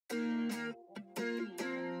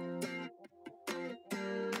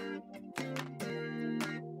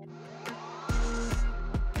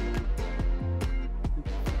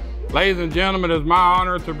Ladies and gentlemen, it's my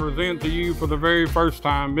honor to present to you for the very first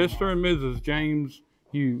time, Mr. and Mrs. James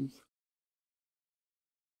Hughes.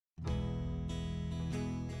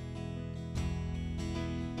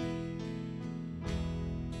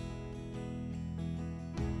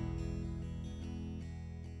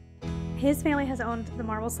 His family has owned the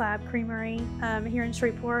Marble Slab Creamery here in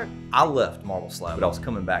Shreveport. I left Marble Slab, but I was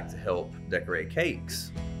coming back to help decorate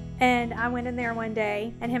cakes. And I went in there one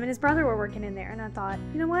day, and him and his brother were working in there, and I thought,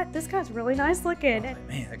 you know what, this guy's really nice looking. Like,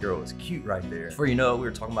 man, that girl is cute right there. Before you know it, we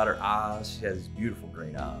were talking about her eyes. She has these beautiful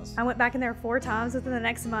green eyes. I went back in there 4 times within the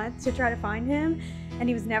next month to try to find him, and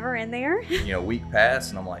he was never in there. You know, a week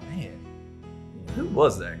passed, and I'm like, man, who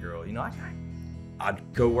was that girl? You know,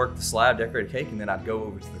 I'd go work the slab, decorate a cake, and then I'd go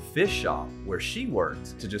over to the fish shop where she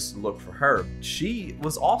worked to just look for her. She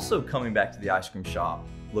was also coming back to the ice cream shop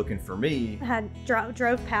looking for me. I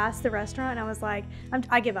drove past the restaurant, and I was like,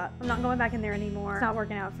 I give up. I'm not going back in there anymore. It's not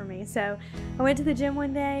working out for me. So I went to the gym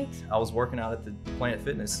one day. I was working out at the Planet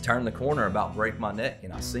Fitness, turned the corner, about break my neck,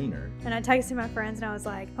 and I seen her. And I texted my friends, and I was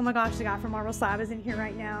like, oh my gosh, the guy from Marble Slab is in here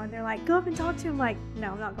right now. And they're like, go up and talk to him. Like,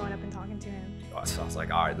 no, I'm not going up and talking to him. So I was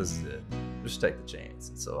like, all right, this is it. Just take the chance.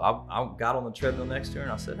 And so I got on the treadmill next to her,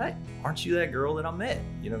 and I said, hey, aren't you that girl that I met,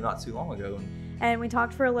 not too long ago? And we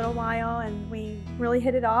talked for a little while, and we really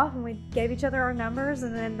hit it off, and we gave each other our numbers,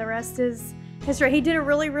 and then the rest is history. He did a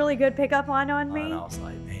really, really good pickup line on me. And I was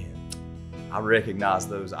like, man, I recognize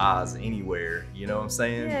those eyes anywhere. You know what I'm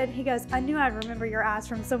saying? He did. He goes, I knew I'd remember your eyes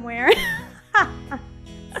from somewhere.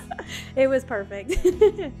 It was perfect.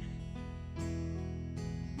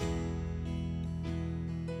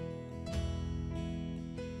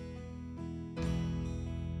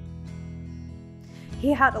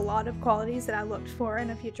 He had a lot of qualities that I looked for in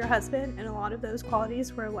a future husband, and a lot of those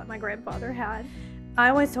qualities were what my grandfather had. I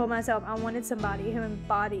always told myself I wanted somebody who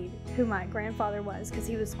embodied who my grandfather was, because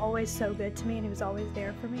he was always so good to me and he was always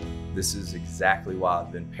there for me. This is exactly why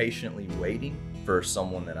I've been patiently waiting for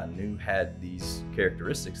someone that I knew had these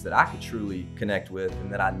characteristics that I could truly connect with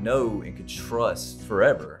and that I know and could trust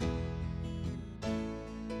forever.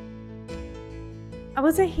 I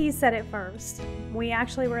would say he said it first. We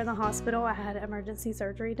actually were in the hospital. I had emergency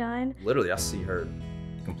surgery done. Literally, I see her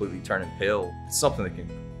completely turning pale. It's something that can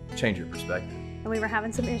change your perspective. And we were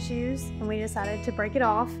having some issues, and we decided to break it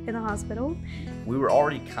off in the hospital. We were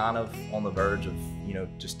already kind of on the verge of,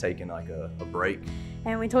 just taking like a break.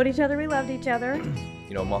 And we told each other we loved each other.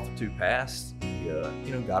 A month or 2 passed. We,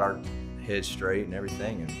 got our heads straight and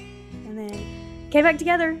everything. And then came back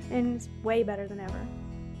together, and it's way better than ever.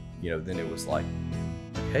 Then it was like,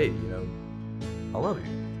 hey, I love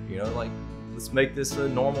you. Let's make this a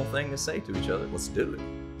normal thing to say to each other. Let's do it.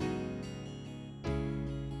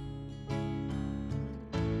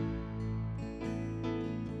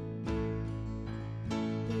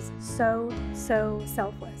 He's so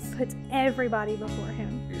selfless. Puts everybody before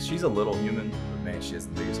him. She's a little human, but man, she has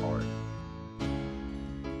the biggest heart.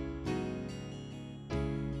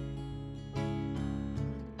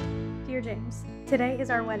 Dear James, today is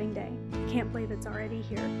our wedding day. Can't believe it's already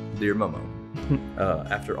here. Dear Momo,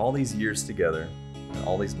 after all these years together and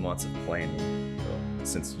all these months of planning,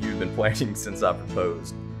 since you've been planning since I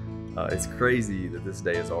proposed, it's crazy that this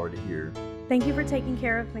day is already here. Thank you for taking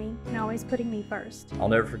care of me and always putting me first. I'll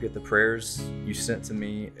never forget the prayers you sent to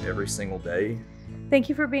me every single day. Thank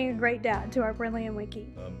you for being a great dad to our Brinley and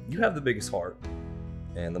Wiki. You have the biggest heart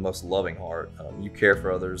and the most loving heart. You care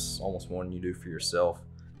for others almost more than you do for yourself.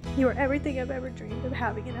 You are everything I've ever dreamed of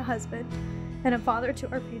having in a husband and a father to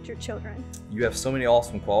our future children. You have so many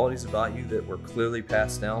awesome qualities about you that were clearly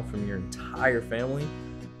passed down from your entire family.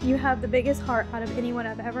 You have the biggest heart out of anyone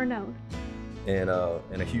I've ever known. And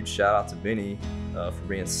a huge shout out to Benny for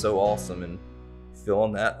being so awesome and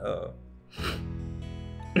filling that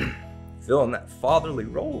fatherly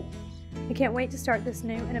role. I can't wait to start this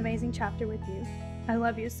new and amazing chapter with you. I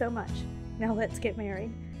love you so much. Now let's get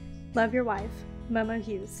married. Love, your wife, Momo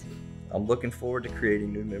Hughes. I'm looking forward to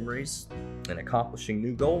creating new memories and accomplishing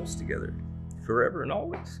new goals together, forever and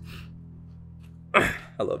always. I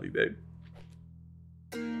love you, babe.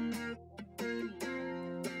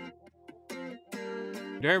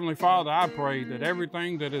 Dear Heavenly Father, I pray that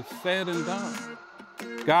everything that is said and done,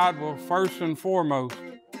 God will first and foremost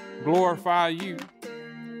glorify you.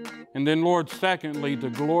 And then, Lord, secondly, to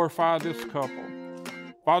glorify this couple.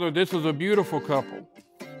 Father, this is a beautiful couple.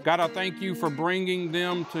 God, I thank you for bringing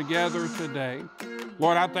them together today.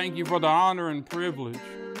 Lord, I thank you for the honor and privilege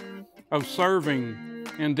of serving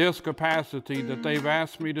in this capacity that they've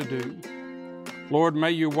asked me to do. Lord, may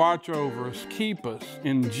you watch over us, keep us.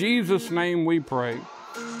 In Jesus' name we pray.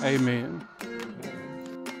 Amen.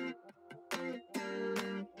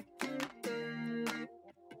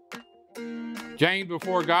 James,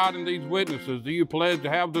 before God and these witnesses, do you pledge to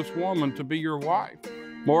have this woman to be your wife?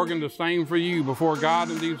 Morgan, the same for you. Before God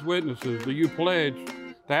and these witnesses, do you pledge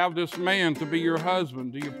to have this man to be your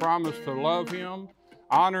husband? Do you promise to love him,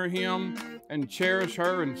 honor him, and cherish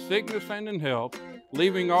her in sickness and in health,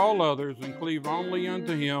 leaving all others and cleave only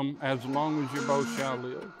unto him as long as you both shall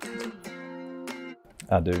live?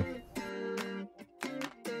 I do.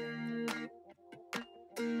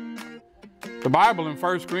 The Bible in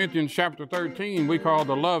 1 Corinthians chapter 13, we call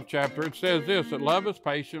the love chapter. It says this, that love is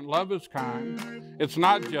patient, love is kind, it's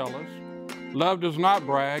not jealous, love does not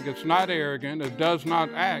brag, it's not arrogant, it does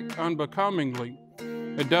not act unbecomingly,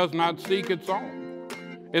 it does not seek its own,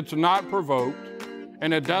 it's not provoked,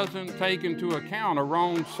 and it doesn't take into account a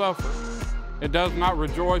wrong suffered. It does not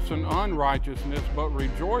rejoice in unrighteousness, but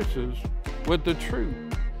rejoices with the truth.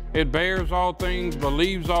 It bears all things,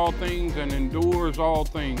 believes all things, and endures all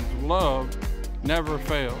things. Love never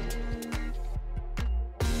fails.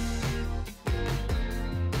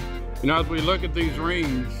 You know, as we look at these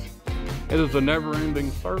rings, it is a never-ending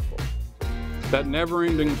circle. That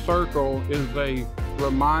never-ending circle is a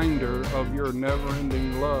reminder of your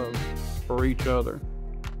never-ending love for each other.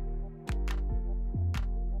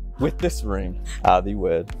 With this ring, I thee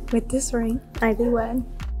wed. With this ring, I thee wed.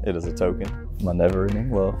 It is a token of my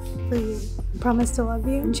never-ending love For you, I promise to love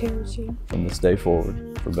you and cherish you, from this day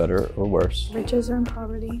forward, for better or worse, riches or in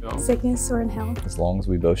poverty, Yeah. sickness or in health, as long as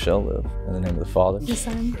we both shall live. In the name of the Father, the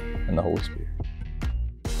Son, and the Holy Spirit.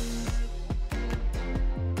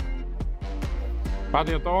 By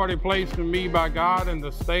the authority placed in me by God in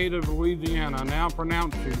the state of Louisiana, I now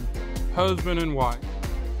pronounce you husband and wife.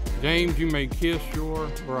 James, you may kiss your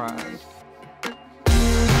bride.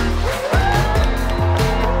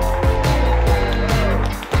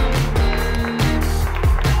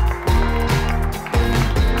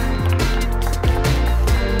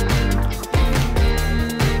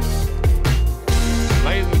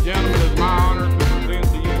 Ladies and gentlemen, it's my honor to present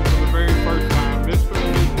to you for the very first time, Mr.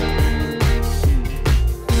 and Mrs. Hughes.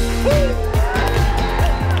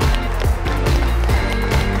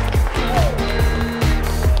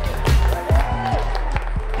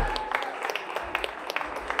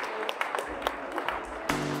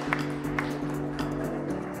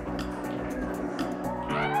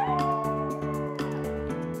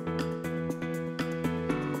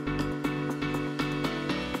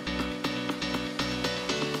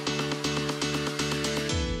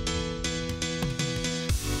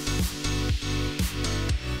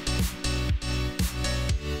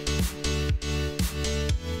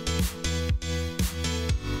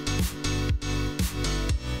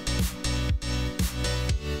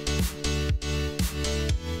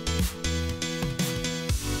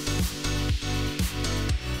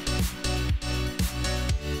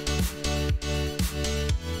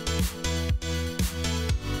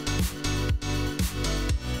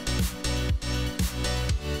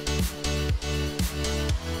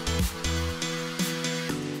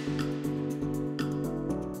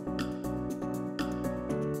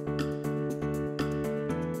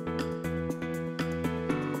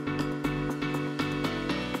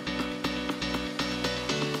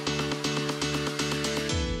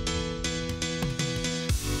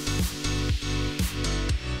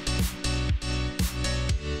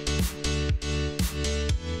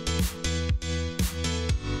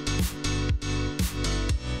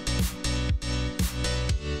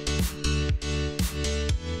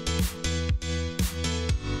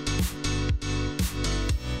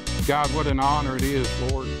 God, what an honor it is,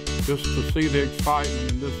 Lord, just to see the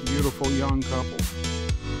excitement in this beautiful young couple.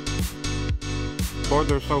 Lord,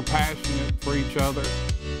 they're so passionate for each other,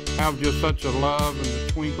 have just such a love and a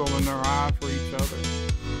twinkle in their eye for each other.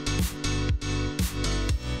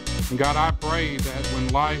 And God, I pray that when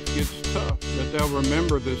life gets tough, that they'll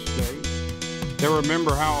remember this day. They'll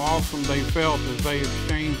remember how awesome they felt as they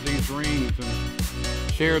exchanged these rings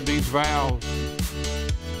and shared these vows.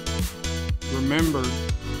 Remember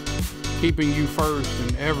keeping you first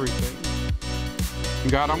in everything.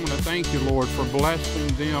 And God, I'm going to thank you, Lord, for blessing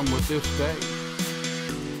them with this day.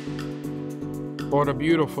 Lord, a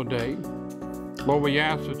beautiful day. Lord, we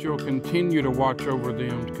ask that you'll continue to watch over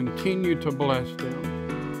them, continue to bless them.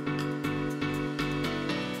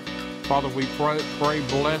 Father, we pray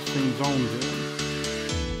blessings on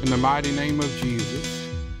them. In the mighty name of Jesus,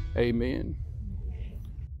 amen.